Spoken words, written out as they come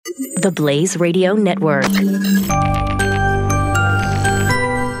The Blaze Radio Network.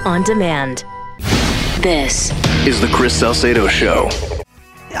 On demand. This is the Chris Salcedo Show.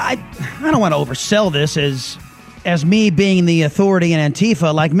 I don't want to oversell this as me being the authority in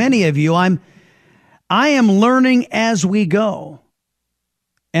Antifa. Like many of you, I am learning as we go.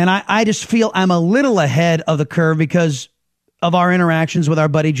 And I just feel I'm a little ahead of the curve because of our interactions with our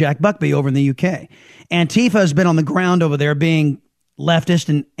buddy Jack Buckby over in the UK. Antifa has been on the ground over there being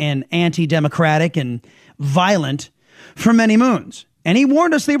leftist and anti-democratic and violent for many moons. And he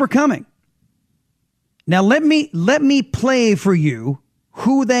warned us they were coming. Now let me play for you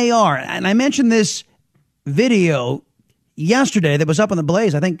who they are. And I mentioned this video yesterday that was up on the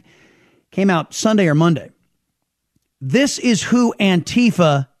Blaze. I think came out Sunday or Monday. This is who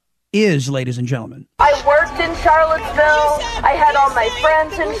Antifa is, ladies and gentlemen. I worked in Charlottesville. I had all my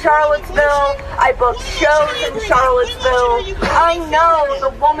friends in Charlottesville. I booked shows in Charlottesville. I know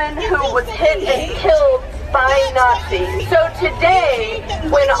the woman who was hit and killed by Nazis. So today,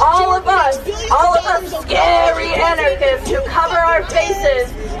 when all of us scary anarchists who cover our faces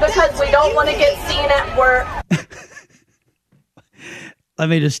because we don't want to get seen at work. Let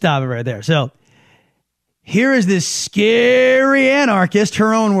me just stop it right there. So here is this scary anarchist,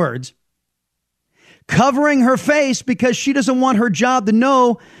 her own words, covering her face because she doesn't want her job to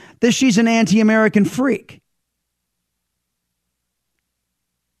know that she's an anti-American freak.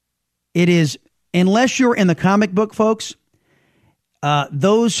 It is, unless you're in the comic book, folks,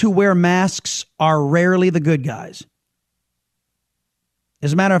 those who wear masks are rarely the good guys.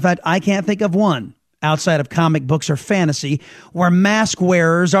 As a matter of fact, I can't think of one outside of comic books or fantasy where mask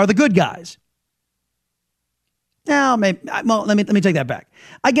wearers are the good guys. Now, maybe, well, let me take that back.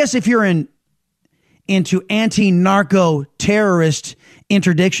 I guess if you're into anti-narco terrorist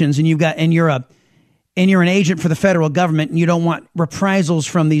interdictions and you're an agent for the federal government and you don't want reprisals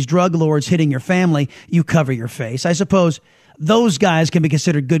from these drug lords hitting your family, you cover your face. I suppose those guys can be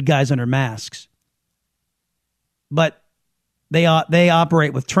considered good guys under masks. But they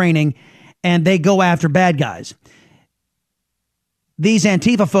operate with training and they go after bad guys. These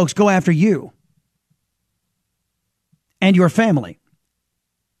Antifa folks go after you and your family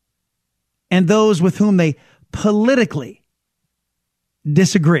and those with whom they politically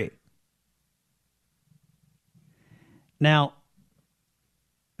disagree. Now,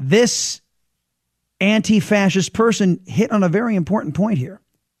 this anti-fascist person hit on a very important point here.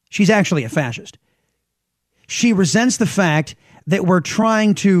 She's actually a fascist. She resents the fact that we're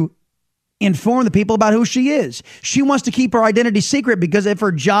trying to inform the people about who she is. She wants to keep her identity secret because if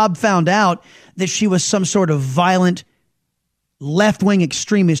her job found out that she was some sort of violent left-wing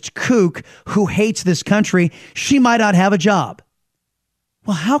extremist kook who hates this country, she might not have a job.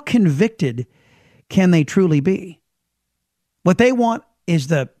 Well, how convicted can they truly be? What they want is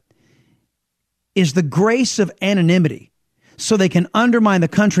the grace of anonymity so they can undermine the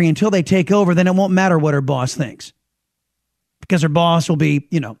country until they take over. Then it won't matter what her boss thinks because her boss will be,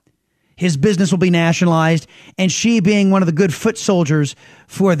 his business will be nationalized and she, being one of the good foot soldiers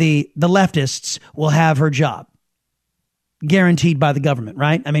for the leftists, will have her job guaranteed by the government,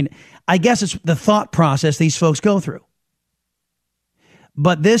 right? I mean, I guess it's the thought process these folks go through.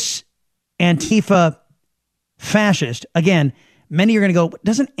 But this Antifa fascist, again, many are going to go,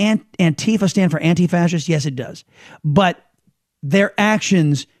 doesn't Antifa stand for anti-fascist? Yes, it does. But their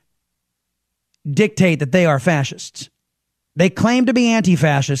actions dictate that they are fascists. They claim to be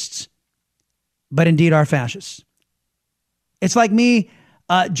anti-fascists, but indeed are fascists. It's like me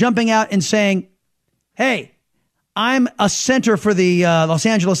jumping out and saying, hey, I'm a center for the Los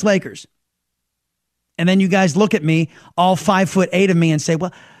Angeles Lakers. And then you guys look at me, all 5'8" of me, and say,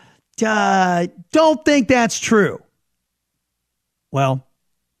 well, don't think that's true. Well,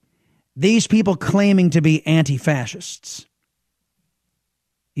 these people claiming to be anti-fascists,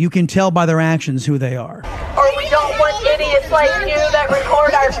 you can tell by their actions who they are. Or we don't want idiots like you that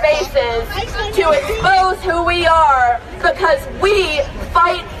record our faces to expose who we are because we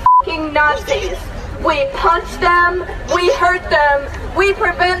fight fucking Nazis. We punch them, we hurt them, we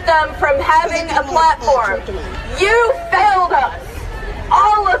prevent them from having a platform. You failed us.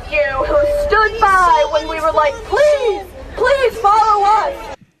 All of you who stood by when we were like, please follow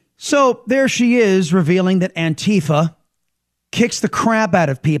us. So there she is revealing that Antifa kicks the crap out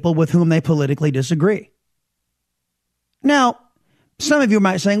of people with whom they politically disagree. Now, some of you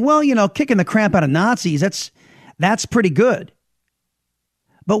might be saying, well, kicking the crap out of Nazis, that's pretty good.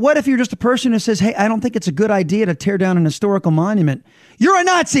 But what if you're just a person who says, hey, I don't think it's a good idea to tear down an historical monument. You're a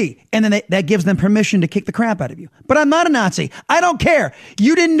Nazi. And then that gives them permission to kick the crap out of you. But I'm not a Nazi. I don't care.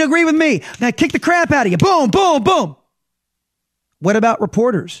 You didn't agree with me. Now kick the crap out of you. Boom, boom, boom. What about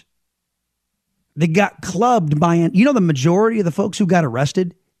reporters They got clubbed by, the majority of the folks who got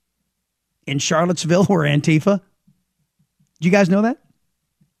arrested in Charlottesville were Antifa. Do you guys know that?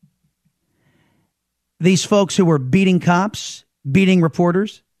 These folks who were beating cops, beating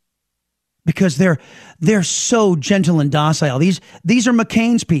reporters, because they're so gentle and docile. These are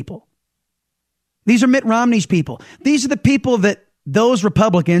McCain's people. These are Mitt Romney's people. These are the people that those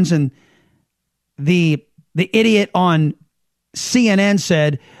Republicans and the idiot on CNN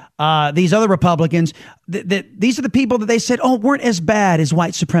said, these other Republicans, these are the people that they said, weren't as bad as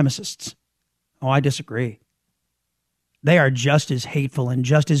white supremacists. Oh, I disagree. They are just as hateful and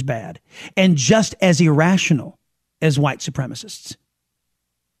just as bad and just as irrational as white supremacists.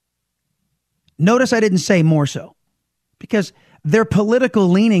 Notice I didn't say more so, because their political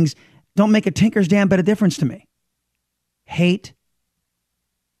leanings don't make a tinker's damn bit of difference to me. Hate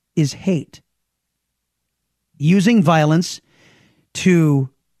is hate. Using violence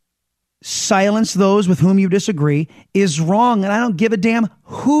to silence those with whom you disagree is wrong, and I don't give a damn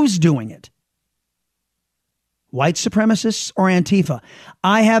who's doing it. White supremacists or Antifa.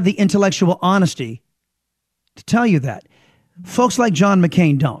 I have the intellectual honesty to tell you that. Folks like John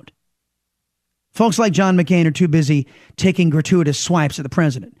McCain don't. Folks like John McCain are too busy taking gratuitous swipes at the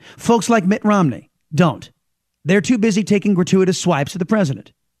president. Folks like Mitt Romney don't. They're too busy taking gratuitous swipes at the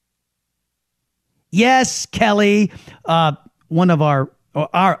president. Yes, Kelly, one of our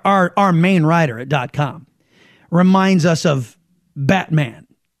main writer at .com, reminds us of Batman.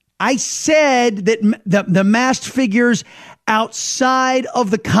 I said that the masked figures outside of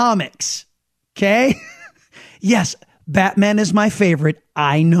the comics, okay? Yes, Batman is my favorite,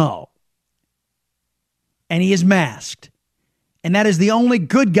 I know. And he is masked. And that is the only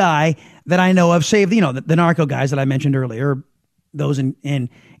good guy that I know of, save, the narco guys that I mentioned earlier, those in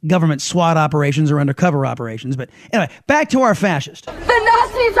government SWAT operations or undercover operations. But anyway, back to our fascist. The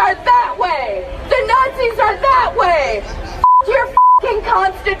Nazis are that way! The Nazis are that way! F*** your f***ing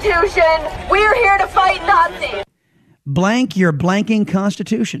Constitution! We're here to fight Nazis! Blank your blanking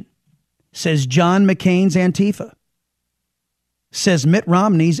Constitution, says John McCain's Antifa. Says Mitt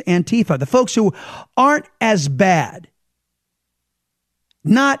Romney's Antifa. The folks who aren't as bad,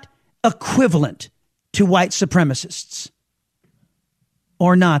 not equivalent to white supremacists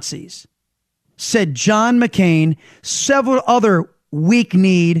or Nazis, said John McCain, several other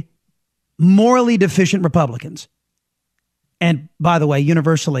weak-kneed, morally deficient Republicans. And by the way,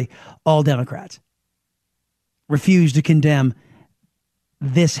 universally, all Democrats refuse to condemn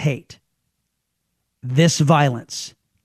this hate, this violence,